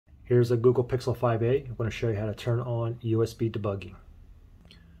Here's a Google Pixel 5a. I'm going to show you how to turn on USB debugging.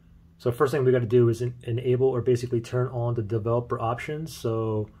 So first thing we got to do is enable or basically turn on the developer options.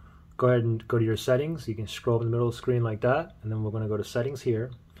 So go ahead and go to your settings. You can scroll in the middle of the screen like that, and then we're going to go to settings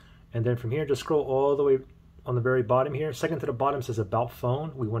here. And then from here, just scroll all the way on the very bottom here. Second to the bottom says About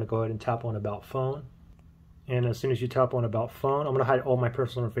Phone. We want to go ahead and tap on About Phone. And as soon as you tap on About Phone, I'm going to hide all my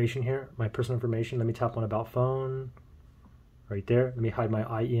personal information here. My personal information, let me tap on About Phone. Right there. Let me hide my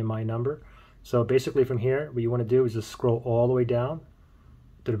IEMI number. So basically from here, what you want to do is just scroll all the way down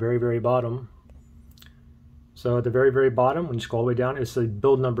to the very, very bottom. So at the very, very bottom, when you scroll all the way down, it's the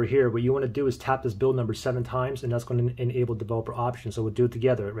build number here. What you want to do is tap this build number 7 times, and that's going to enable developer options. So we'll do it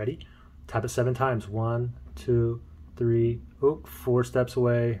together. Ready? Tap it 7 times. 1, 2, 3, 4 steps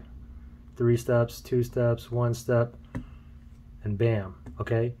away, 3 steps, 2 steps, 1 step, and bam.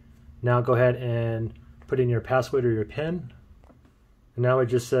 Okay. Now go ahead and put in your password or your PIN. And now it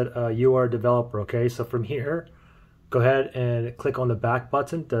just said you are a developer. Okay. So from here, go ahead and click on the back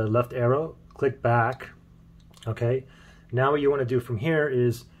button, the left arrow. Click back. Okay. Now what you want to do from here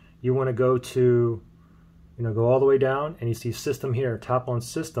is you want to go to, go all the way down, and you see System here. Tap on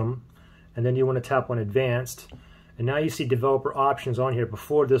System, and then you want to tap on Advanced. And now you see developer options on here.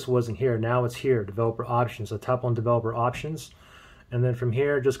 Before this wasn't here. Now it's here, developer options. So tap on developer options. And then from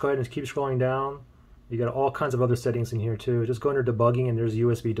here, just go ahead and keep scrolling down. You got all kinds of other settings in here too. Just go under debugging, and there's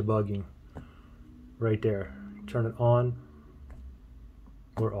USB debugging right there. Turn it on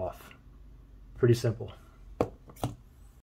or off. Pretty simple.